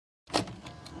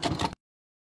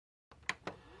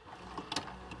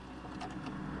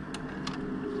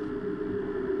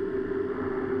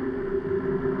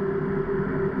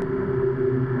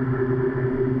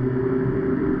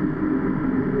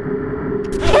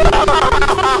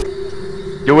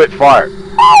Do it fart.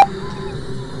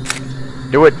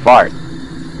 Do it fart.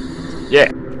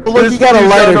 Yeah. Look, he got a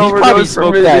lighter. He probably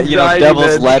smoked that, you know,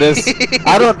 devil's lettuce.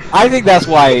 I think that's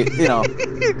why, you know.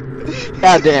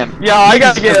 God damn. Yo, I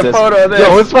gotta get a photo of this.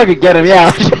 Yo, let's fucking get him,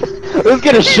 yeah. Let's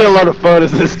get a shitload of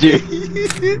photos of this dude.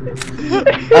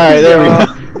 Alright, there we go.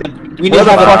 We need to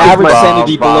have an average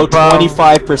sanity below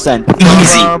 25%.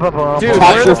 Easy. Dude,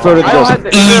 capture photo of the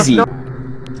ghost. Easy.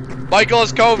 Michael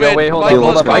is COVID. Yo, wait, hold Michael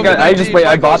on. is COVID.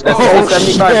 I bought this. Oh, This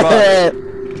is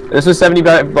 $75. This was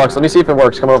 $75. Let me see if it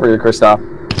works. Come over here, Christoph.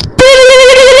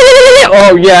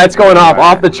 Oh yeah, it's going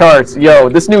off the charts. Yo,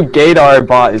 this new Gator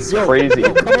bot is crazy.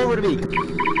 Yo, come over to me.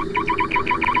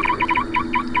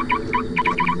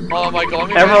 Hold on, Michael. Let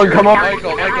me Everyone measure. come on.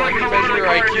 Michael, let me measure your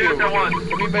IQ.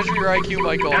 Let me measure your IQ,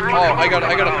 Michael. Oh, I got a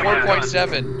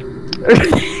 4.7.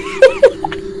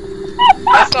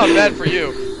 That's not bad for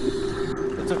you.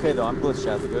 It's okay though, I'm glitch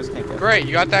chat. The ghost can't get me. Great,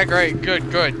 you got that. Great, good,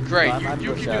 great. I'm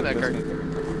You glitch keep chat, doing that, the ghost Kurt. can't get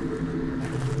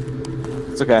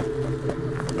me. It's okay.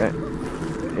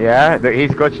 Yeah,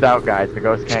 he's glitched out, guys. The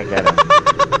ghost can't get him.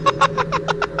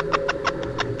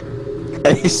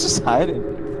 He's just hiding.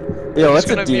 Yo, It's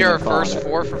that's a gonna be our demon first calling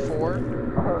 4 for 4.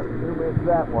 You missed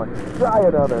that one. Try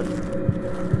another.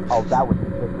 Oh, that was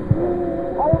ridiculous.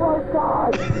 Oh my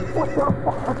god! What the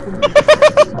fuck?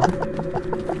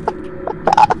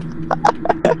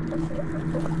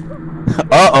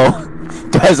 Uh-oh.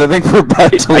 Guys, I think we're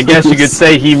about to I guess you lose. could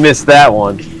say he missed that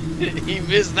one. He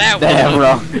missed that Damn,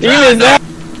 one. bro. He missed that.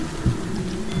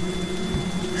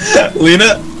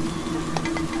 Lena?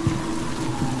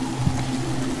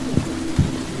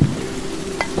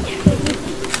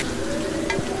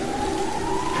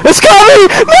 It's coming!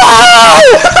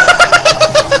 No!